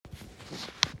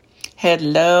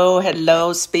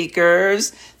Hello,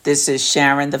 speakers. This is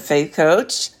Sharon, the Faith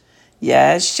Coach.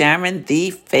 Yes, Sharon,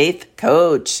 the Faith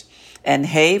Coach. And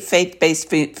hey, faith-based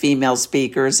female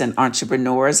speakers and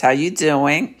entrepreneurs, how you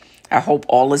doing? I hope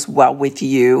all is well with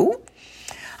you.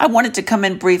 I wanted to come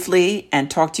in briefly and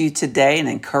talk to you today and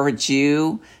encourage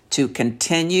you to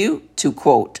continue to,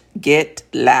 quote, get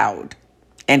loud,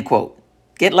 end quote.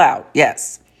 Get loud,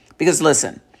 yes. Because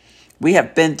listen, we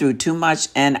have been through too much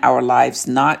in our lives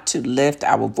not to lift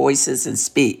our voices and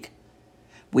speak.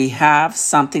 We have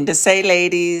something to say,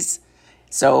 ladies.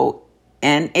 So,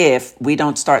 and if we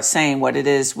don't start saying what it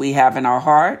is we have in our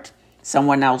heart,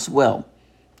 someone else will.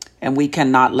 And we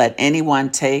cannot let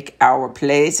anyone take our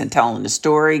place in telling the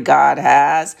story God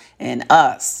has in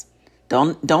us.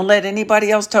 Don't let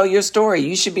anybody else tell your story.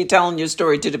 You should be telling your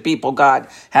story to the people God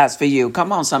has for you.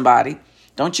 Come on, somebody.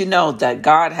 Don't you know that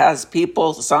God has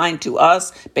people assigned to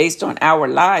us based on our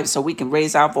lives so we can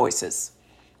raise our voices?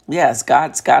 Yes,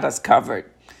 God's got us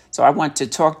covered. So I want to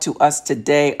talk to us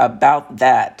today about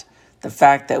that. The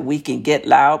fact that we can get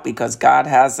loud because God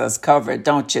has us covered.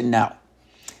 Don't you know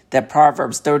that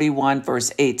Proverbs 31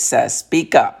 verse 8 says,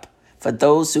 "Speak up for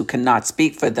those who cannot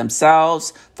speak for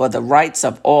themselves, for the rights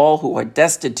of all who are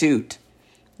destitute."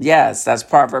 Yes, that's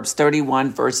Proverbs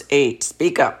 31 verse 8.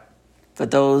 Speak up for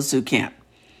those who can't.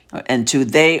 And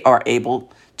they are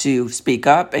able to speak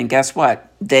up. And guess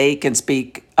what? They can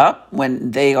speak up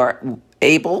when they are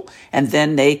able, and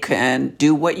then they can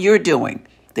do what you're doing.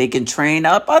 They can train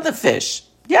up other fish.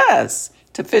 Yes,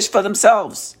 to fish for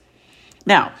themselves.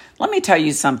 Now, let me tell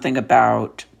you something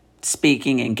about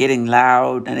speaking and getting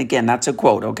loud. And again, that's a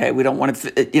quote, okay? We don't want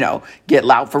to, get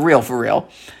loud for real.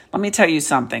 Let me tell you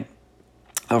something.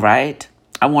 All right?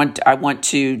 I want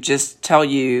to just tell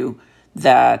you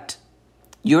that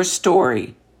your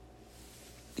story,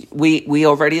 we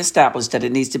already established that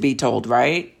it needs to be told,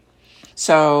 right?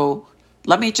 So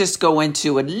let me just go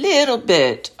into a little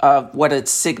bit of what a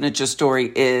signature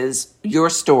story is,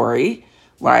 your story,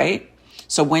 right?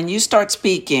 So when you start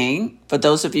speaking, for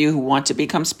those of you who want to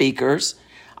become speakers,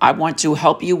 I want to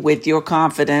help you with your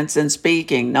confidence in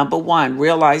speaking. Number one,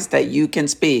 realize that you can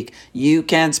speak. You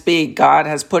can speak. God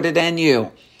has put it in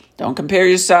you. Don't compare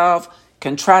yourself.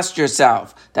 Contrast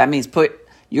yourself. That means put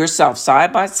yourself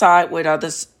side by side with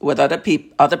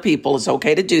other people. It's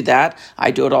okay to do that.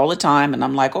 I do it all the time. And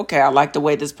I'm like, okay, I like the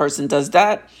way this person does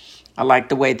that. I like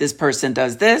the way this person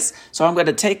does this. So I'm going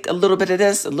to take a little bit of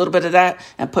this, a little bit of that,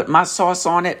 and put my sauce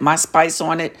on it, my spice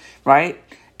on it, right?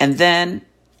 And then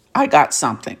I got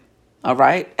something, all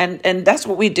right? And that's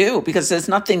what we do, because there's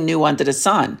nothing new under the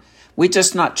sun. We're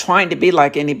just not trying to be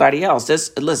like anybody else.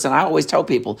 Listen, I always tell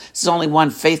people, there's only one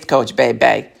faith coach,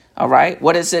 baby. All right.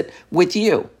 What is it with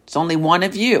you? It's only one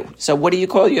of you. So what do you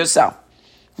call yourself?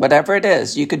 Whatever it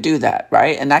is, you could do that.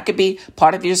 Right. And that could be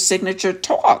part of your signature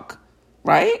talk.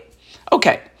 Right.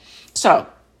 OK, so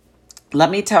let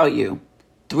me tell you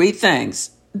 3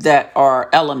 things that are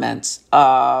elements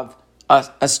of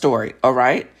a story. All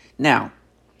right. Now,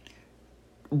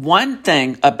 one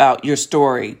thing about your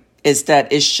story is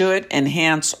that it should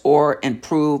enhance or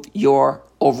improve your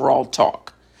overall talk.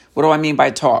 What do I mean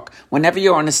by talk? Whenever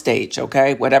you're on a stage,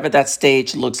 okay, whatever that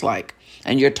stage looks like,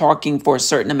 and you're talking for a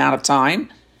certain amount of time,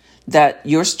 that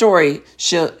your story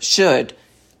should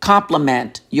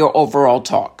complement your overall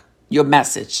talk, your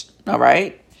message, all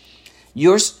right?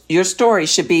 Your story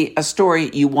should be a story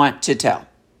you want to tell.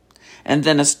 And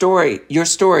then your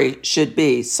story should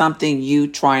be something you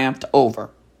triumphed over.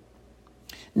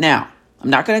 Now, I'm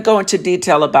not going to go into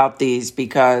detail about these,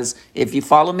 because if you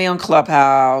follow me on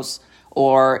Clubhouse,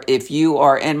 or if you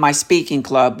are in my speaking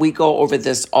club, we go over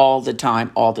this all the time.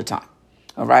 All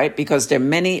right? Because there are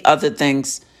many other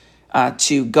things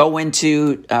to go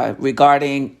into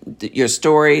regarding your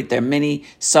story. There are many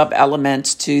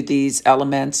sub-elements to these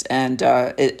elements, and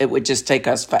it would just take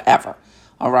us forever.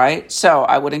 All right? So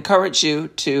I would encourage you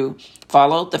to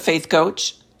follow the Faith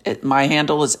Coach. My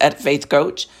handle is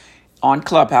 @FaithCoach on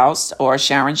Clubhouse, or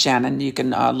Sharon Shannon. You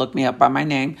can look me up by my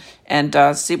name and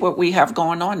see what we have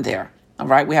going on there. All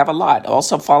right, we have a lot.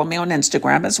 Also, follow me on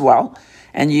Instagram as well.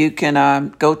 And you can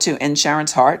go to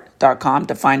insharonsheart.com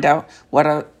to find out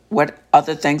what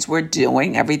other things we're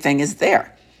doing. Everything is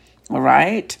there. All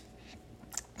right.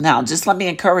 Now, just let me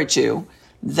encourage you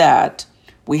that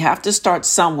we have to start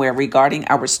somewhere regarding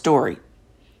our story.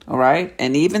 All right.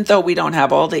 And even though we don't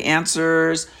have all the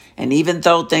answers, and even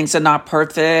though things are not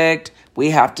perfect, we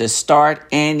have to start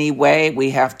anyway. We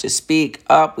have to speak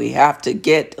up. We have to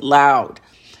get loud.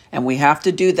 And we have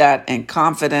to do that in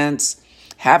confidence,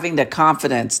 having the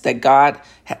confidence that God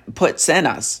puts in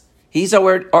us. He's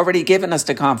already given us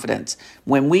the confidence.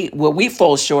 When we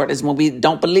fall short is when we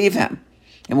don't believe him.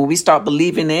 And when we start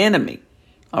believing the enemy,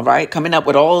 all right, coming up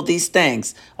with all these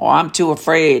things. Oh, I'm too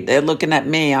afraid. They're looking at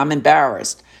me. I'm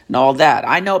embarrassed and all that.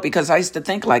 I know because I used to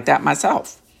think like that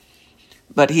myself.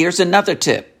 But here's another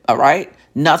tip, all right?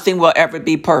 Nothing will ever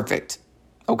be perfect,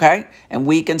 okay? And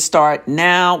we can start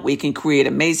now. We can create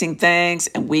amazing things,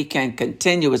 and we can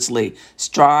continuously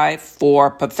strive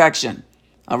for perfection,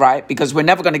 all right? Because we're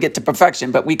never going to get to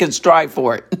perfection, but we can strive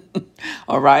for it,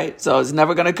 all right? So it's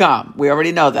never going to come. We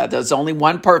already know that. There's only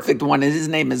one perfect one, and his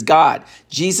name is God,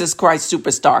 Jesus Christ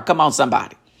Superstar. Come on,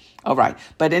 somebody. All right.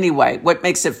 But anyway, what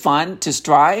makes it fun to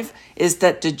strive is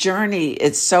that the journey,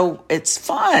 it's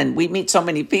fun. We meet so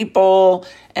many people,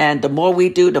 and the more we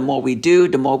do, the more we do,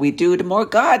 the more we do, the more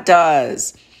God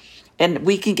does. And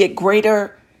we can get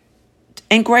greater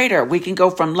and greater. We can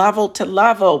go from level to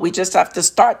level. We just have to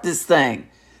start this thing.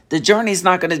 The journey's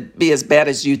not going to be as bad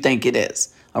as you think it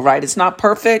is. All right. It's not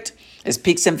perfect. It's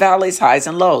peaks and valleys, highs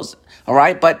and lows. All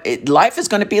right. But life is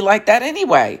going to be like that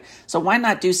anyway. So why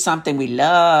not do something we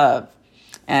love?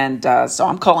 And so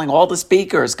I'm calling all the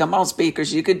speakers. Come on,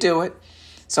 speakers. You could do it.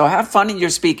 So have fun in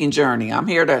your speaking journey. I'm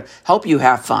here to help you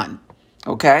have fun.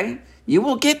 OK, you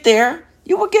will get there.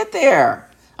 You will get there.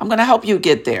 I'm going to help you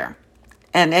get there.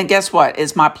 And guess what?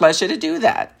 It's my pleasure to do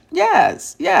that.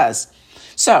 Yes. Yes.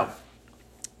 So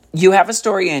you have a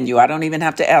story in you. I don't even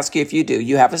have to ask you if you do.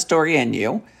 You have a story in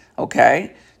you.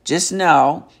 OK, just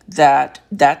know that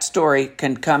that story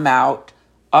can come out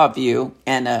of you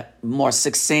in a more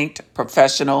succinct,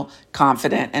 professional,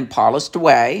 confident, and polished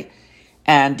way.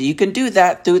 And you can do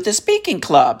that through the Speaking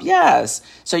Club. Yes.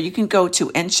 So you can go to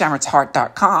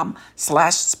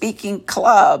InSharon'sHeart.com/Speaking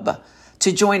Club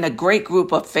to join a great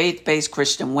group of faith-based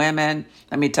Christian women.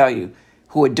 Let me tell you,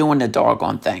 who are doing the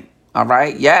doggone thing. All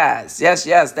right. Yes. Yes.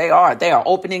 Yes. They are. They are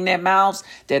opening their mouths.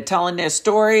 They're telling their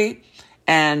story.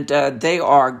 And they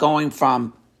are going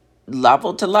from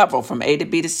level to level, from A to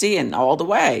B to C and all the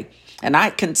way. And I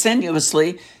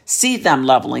continuously see them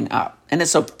leveling up. And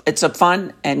it's a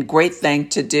fun and great thing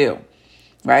to do,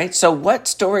 right? So what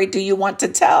story do you want to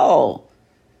tell?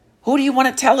 Who do you want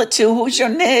to tell it to? Who's your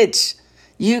niche?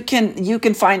 You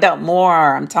can find out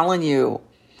more. I'm telling you.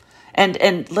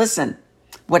 And listen,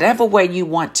 whatever way you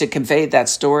want to convey that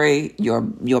story, your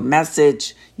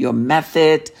message, your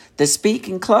method, the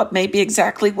Speaking Club may be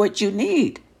exactly what you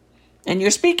need in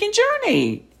your speaking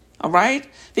journey. All right?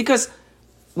 Because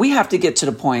we have to get to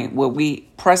the point where we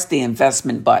press the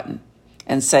investment button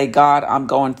and say, God, I'm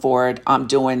going for it. I'm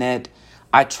doing it.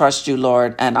 I trust you,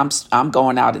 Lord. And I'm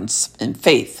going out in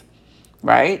faith.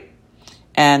 Right?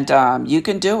 And you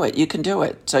can do it. You can do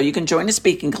it. So you can join the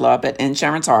Speaking Club at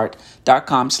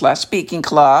InSharon'sHeart.com/Speaking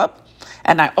Club.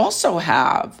 And I also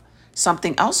have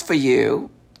something else for you.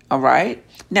 All right.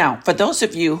 Now, for those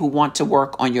of you who want to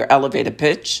work on your elevator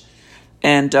pitch,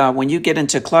 and when you get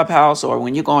into Clubhouse or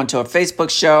when you go into a Facebook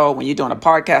show, when you're doing a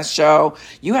podcast show,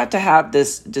 you have to have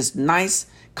this nice,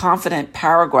 confident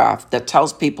paragraph that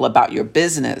tells people about your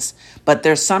business. But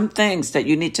there's some things that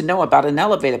you need to know about an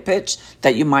elevator pitch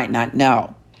that you might not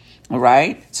know. All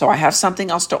right. So I have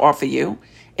something else to offer you.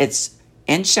 It's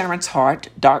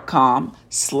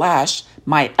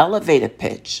InSharon'sHeart.com/my elevator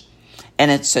pitch. And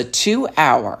it's a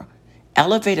 2-hour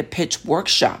elevator pitch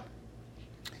workshop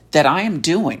that I am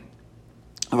doing.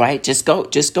 All right. Just go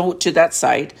to that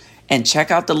site and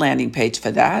check out the landing page for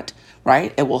that.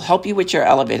 Right. It will help you with your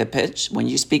elevator pitch when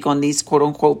you speak on these quote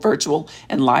unquote virtual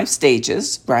and live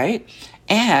stages. Right.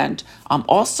 And I'm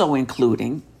also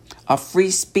including a free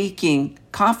speaking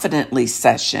confidently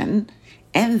session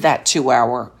in that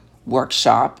 2-hour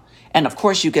workshop. And of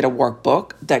course, you get a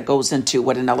workbook that goes into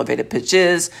what an elevator pitch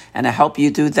is, and I help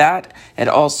you do that. It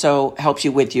also helps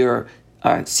you with your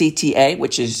CTA,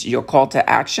 which is your call to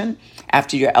action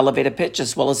after your elevator pitch,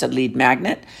 as well as a lead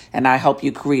magnet. And I help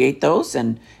you create those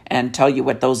and tell you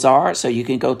what those are so you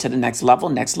can go to the next level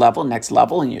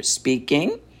in your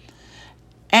speaking.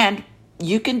 And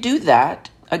you can do that.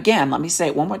 Again, let me say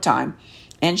it one more time.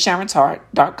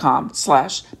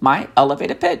 InSharon'sHeart.com/my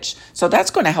elevator pitch. So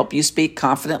that's going to help you speak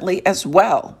confidently as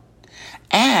well.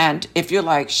 And if you're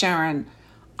like, Sharon,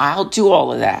 I'll do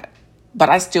all of that, but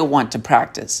I still want to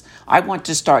practice. I want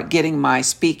to start getting my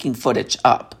speaking footage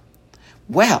up.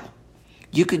 Well,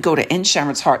 you could go to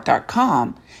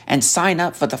InSharon'sHeart.com and sign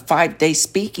up for the 5-day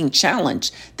speaking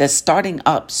challenge that's starting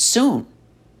up soon.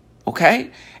 Okay?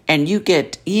 And you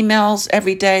get emails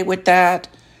every day with that.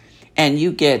 And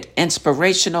you get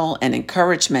inspirational and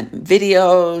encouragement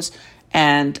videos.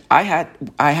 And I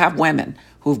have women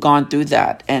who've gone through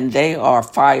that, and they are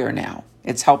fire now.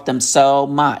 It's helped them so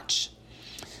much.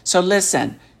 So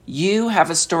listen, You have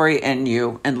a story in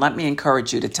you, and let me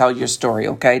encourage you to tell your story,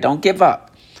 okay? Don't give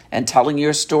up. And telling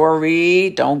your story,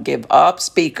 don't give up.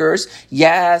 Speakers,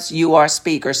 yes, you are a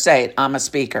speaker. Say it, I'm a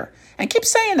speaker. And keep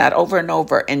saying that over and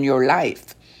over in your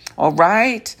life. All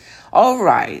right? All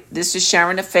right. This is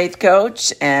Sharon, the Faith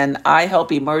Coach, and I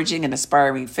help emerging and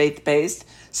aspiring faith-based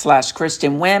 /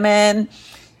 Christian women,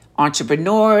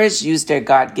 entrepreneurs use their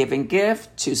God-given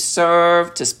gift to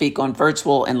serve, to speak on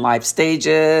virtual and live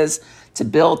stages, to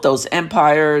build those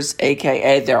empires,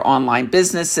 aka their online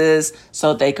businesses,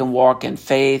 so they can walk in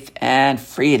faith and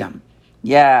freedom.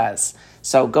 Yes.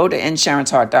 So go to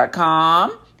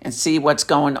InSharon'sHeart.com and see what's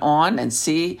going on and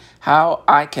see how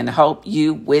I can help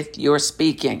you with your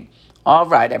speaking. All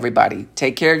right, everybody.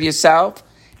 Take care of yourself.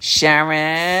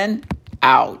 Sharon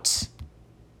out.